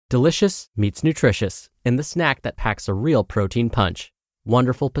Delicious meets nutritious in the snack that packs a real protein punch.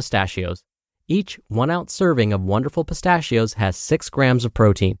 Wonderful Pistachios. Each 1-ounce serving of Wonderful Pistachios has 6 grams of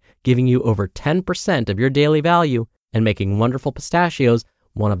protein, giving you over 10% of your daily value and making Wonderful Pistachios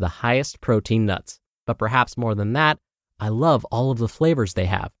one of the highest protein nuts. But perhaps more than that, I love all of the flavors they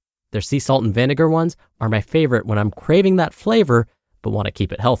have. Their sea salt and vinegar ones are my favorite when I'm craving that flavor but want to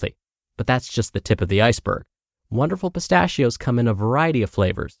keep it healthy. But that's just the tip of the iceberg. Wonderful Pistachios come in a variety of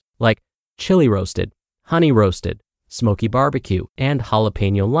flavors, like chili roasted, honey roasted, smoky barbecue, and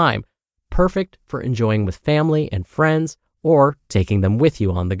jalapeno lime, perfect for enjoying with family and friends or taking them with you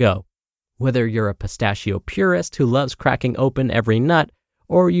on the go. Whether you're a pistachio purist who loves cracking open every nut,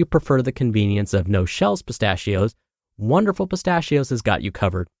 or you prefer the convenience of no-shells pistachios, Wonderful Pistachios has got you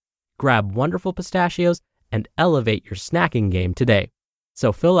covered. Grab Wonderful Pistachios and elevate your snacking game today.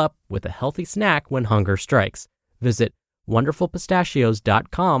 So fill up with a healthy snack when hunger strikes. Visit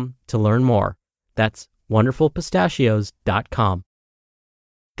wonderfulpistachios.com to learn more. That's wonderfulpistachios.com.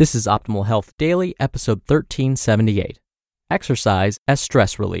 This is Optimal Health Daily, episode 1378. Exercise as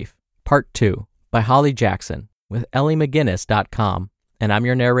Stress Relief, Part 2, by Holly Jackson, with EllieMcGinnis.com. And I'm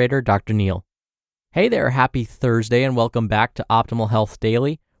your narrator, Dr. Neil. Hey there, happy Thursday, and welcome back to Optimal Health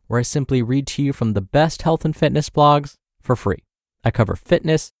Daily, where I simply read to you from the best health and fitness blogs for free. I cover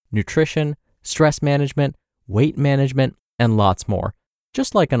fitness, nutrition, stress management, weight management, and lots more,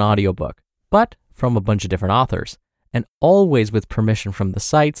 just like an audiobook, but from a bunch of different authors, and always with permission from the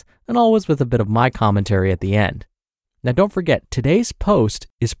sites, and always with a bit of my commentary at the end. Now don't forget, today's post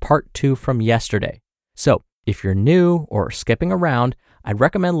is part 2 from yesterday. So if you're new or skipping around, I'd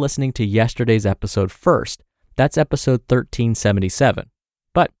recommend listening to yesterday's episode first. That's episode 1377.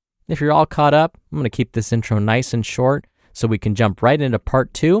 But if you're all caught up, I'm going to keep this intro nice and short so we can jump right into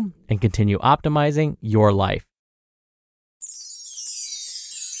part 2 and continue optimizing your life.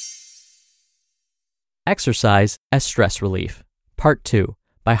 Exercise as Stress Relief, Part 2,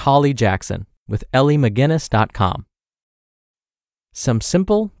 by Holly Jackson, with EllieMcGinnis.com. Some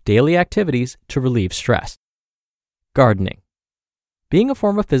simple daily activities to relieve stress. Gardening. Being a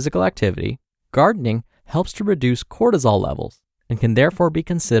form of physical activity, gardening helps to reduce cortisol levels and can therefore be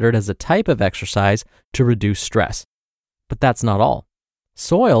considered as a type of exercise to reduce stress. But that's not all.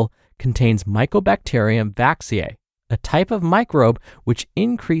 Soil contains Mycobacterium vacciae, a type of microbe which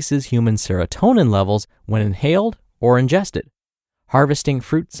increases human serotonin levels when inhaled or ingested. Harvesting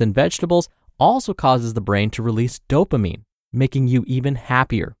fruits and vegetables also causes the brain to release dopamine, making you even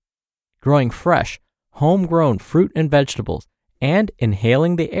happier. Growing fresh, homegrown fruit and vegetables and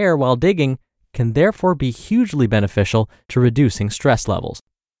inhaling the air while digging can therefore be hugely beneficial to reducing stress levels.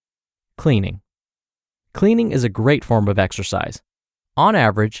 Cleaning. Cleaning is a great form of exercise. On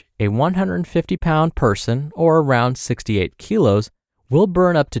average, a 150-pound person, or around 68 kilos, will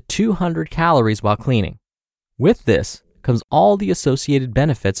burn up to 200 calories while cleaning. With this comes all the associated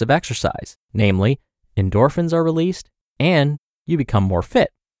benefits of exercise, namely, endorphins are released and you become more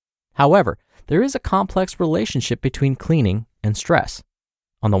fit. However, there is a complex relationship between cleaning and stress.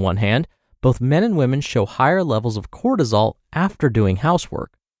 On the one hand, both men and women show higher levels of cortisol after doing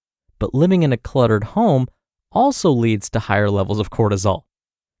housework. But living in a cluttered home also leads to higher levels of cortisol.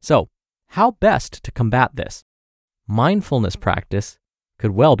 So, how best to combat this? Mindfulness practice could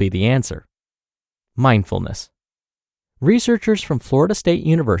well be the answer. Mindfulness. Researchers from Florida State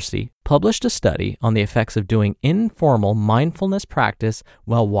University published a study on the effects of doing informal mindfulness practice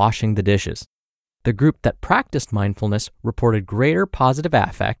while washing the dishes. The group that practiced mindfulness reported greater positive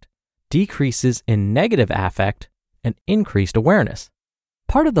affect, decreases in negative affect, and increased awareness.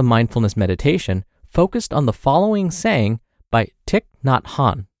 Part of the mindfulness meditation focused on the following saying by Thich Nhat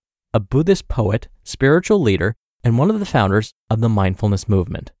Hanh, a Buddhist poet, spiritual leader, and one of the founders of the mindfulness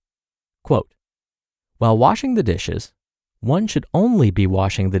movement. Quote, "While washing the dishes, one should only be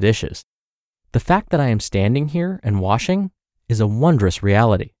washing the dishes. The fact that I am standing here and washing is a wondrous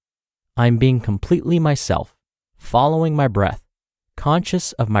reality. I am being completely myself, following my breath,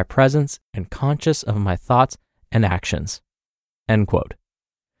 conscious of my presence and conscious of my thoughts and actions." End quote.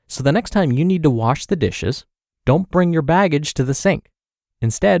 So the next time you need to wash the dishes, don't bring your baggage to the sink.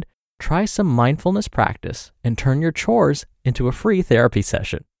 Instead, try some mindfulness practice and turn your chores into a free therapy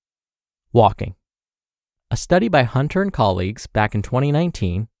session. Walking. A study by Hunter and colleagues back in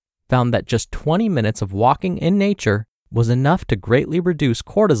 2019 found that just 20 minutes of walking in nature was enough to greatly reduce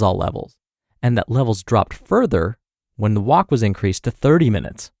cortisol levels, and that levels dropped further when the walk was increased to 30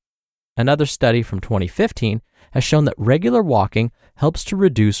 minutes. Another study from 2015 has shown that regular walking helps to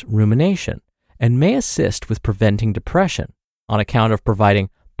reduce rumination and may assist with preventing depression on account of providing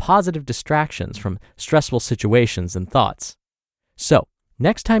positive distractions from stressful situations and thoughts. So,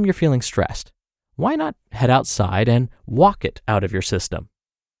 Next time you're feeling stressed, why not head outside and walk it out of your system?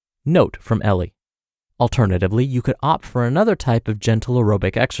 Note from Ellie. Alternatively, you could opt for another type of gentle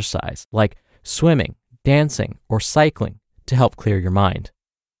aerobic exercise like swimming, dancing, or cycling to help clear your mind.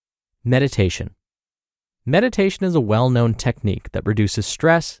 Meditation. Meditation is a well-known technique that reduces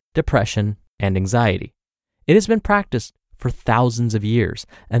stress, depression, and anxiety. It has been practiced for thousands of years,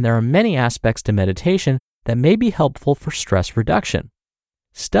 and there are many aspects to meditation that may be helpful for stress reduction.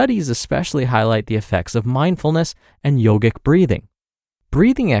 Studies especially highlight the effects of mindfulness and yogic breathing.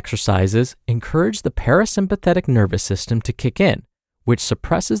 Breathing exercises encourage the parasympathetic nervous system to kick in, which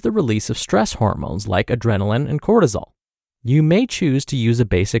suppresses the release of stress hormones like adrenaline and cortisol. You may choose to use a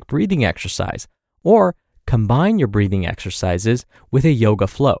basic breathing exercise or combine your breathing exercises with a yoga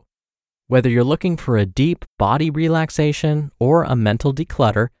flow. Whether you're looking for a deep body relaxation or a mental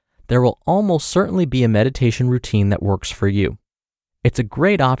declutter, there will almost certainly be a meditation routine that works for you. It's a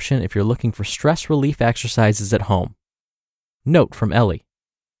great option if you're looking for stress relief exercises at home. Note from Ellie.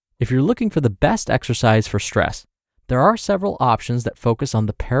 If you're looking for the best exercise for stress, there are several options that focus on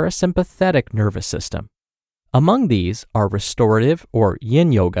the parasympathetic nervous system. Among these are restorative or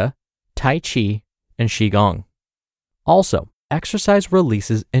yin yoga, tai chi, and qigong. Also, exercise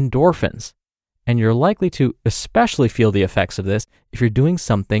releases endorphins, and you're likely to especially feel the effects of this if you're doing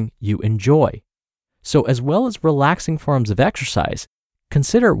something you enjoy. So as well as relaxing forms of exercise,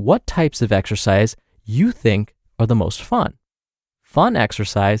 consider what types of exercise you think are the most fun. Fun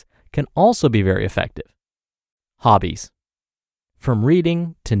exercise can also be very effective. Hobbies. From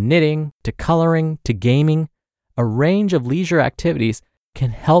reading to knitting to coloring to gaming, a range of leisure activities can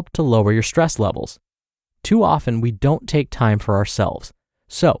help to lower your stress levels. Too often we don't take time for ourselves.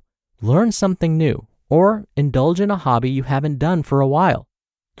 So, learn something new or indulge in a hobby you haven't done for a while.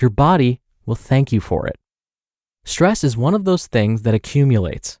 Your body will thank you for it. Stress is one of those things that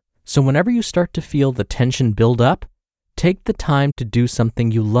accumulates. So whenever you start to feel the tension build up, take the time to do something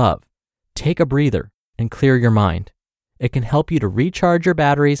you love. Take a breather and clear your mind. It can help you to recharge your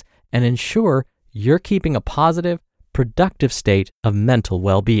batteries and ensure you're keeping a positive, productive state of mental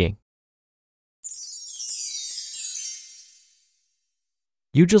well-being.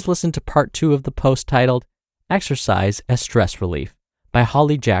 You just listened to part 2 of the post titled Exercise as Stress Relief by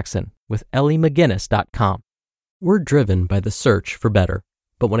Holly Jackson with EllieMcGinnis.com. We're driven by the search for better,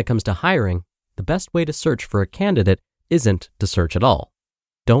 but when it comes to hiring, the best way to search for a candidate isn't to search at all.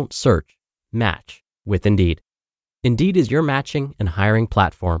 Don't search, match with Indeed. Indeed is your matching and hiring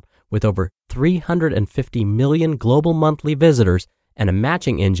platform with over 350 million global monthly visitors and a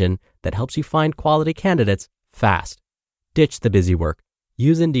matching engine that helps you find quality candidates fast. Ditch the busy work.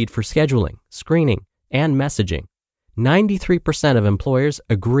 Use Indeed for scheduling, screening, and messaging. 93% of employers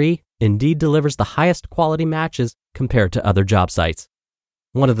agree Indeed delivers the highest quality matches compared to other job sites.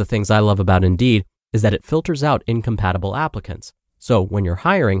 One of the things I love about Indeed is that it filters out incompatible applicants. So when you're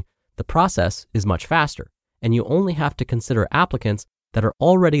hiring, the process is much faster, and you only have to consider applicants that are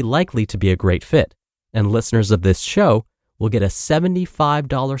already likely to be a great fit. And listeners of this show will get a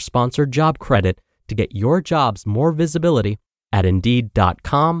 $75 sponsored job credit to get your jobs more visibility at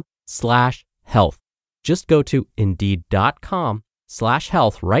Indeed.com/health. Just go to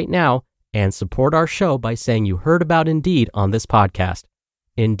Indeed.com/health right now and support our show by saying you heard about Indeed on this podcast.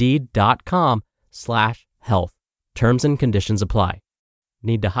 Indeed.com/health. Terms and conditions apply.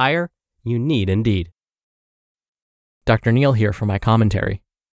 Need to hire? You need Indeed. Dr. Neal here for my commentary.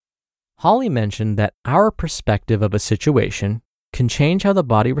 Holly mentioned that our perspective of a situation can change how the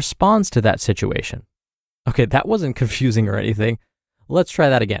body responds to that situation. Okay, that wasn't confusing or anything. Let's try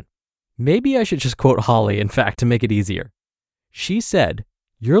that again. Maybe I should just quote Holly, in fact, to make it easier. She said,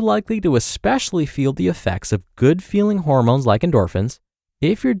 you're likely to especially feel the effects of good-feeling hormones like endorphins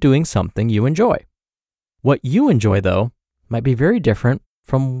if you're doing something you enjoy. What you enjoy, though, might be very different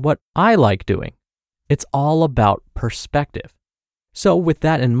from what I like doing. It's all about perspective. So with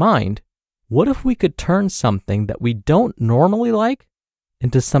that in mind, what if we could turn something that we don't normally like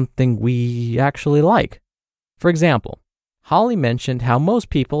into something we actually like? For example, Holly mentioned how most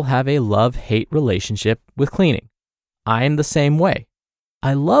people have a love-hate relationship with cleaning. I'm the same way.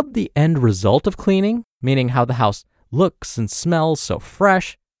 I love the end result of cleaning, meaning how the house looks and smells so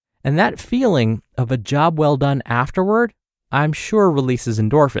fresh, and that feeling of a job well done afterward, I'm sure releases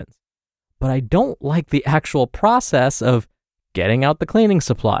endorphins. But I don't like the actual process of getting out the cleaning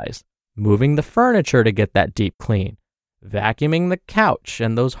supplies, moving the furniture to get that deep clean, vacuuming the couch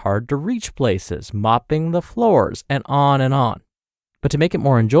and those hard-to-reach places, mopping the floors, and on and on. But to make it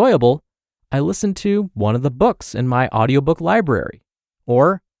more enjoyable, I listen to one of the books in my audiobook library.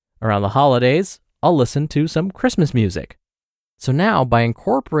 Or, around the holidays, I'll listen to some Christmas music. So now, by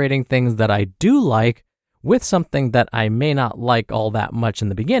incorporating things that I do like with something that I may not like all that much in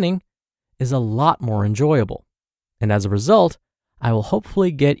the beginning, is a lot more enjoyable. And as a result, I will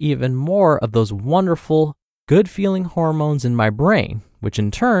hopefully get even more of those wonderful, good-feeling hormones in my brain, which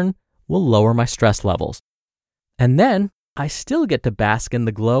in turn will lower my stress levels. And then I still get to bask in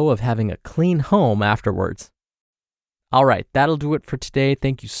the glow of having a clean home afterwards. All right, that'll do it for today.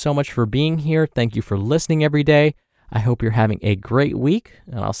 Thank you so much for being here. Thank you for listening every day. I hope you're having a great week,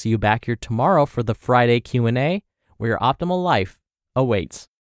 and I'll see you back here tomorrow for the Friday Q&A, where your optimal life awaits.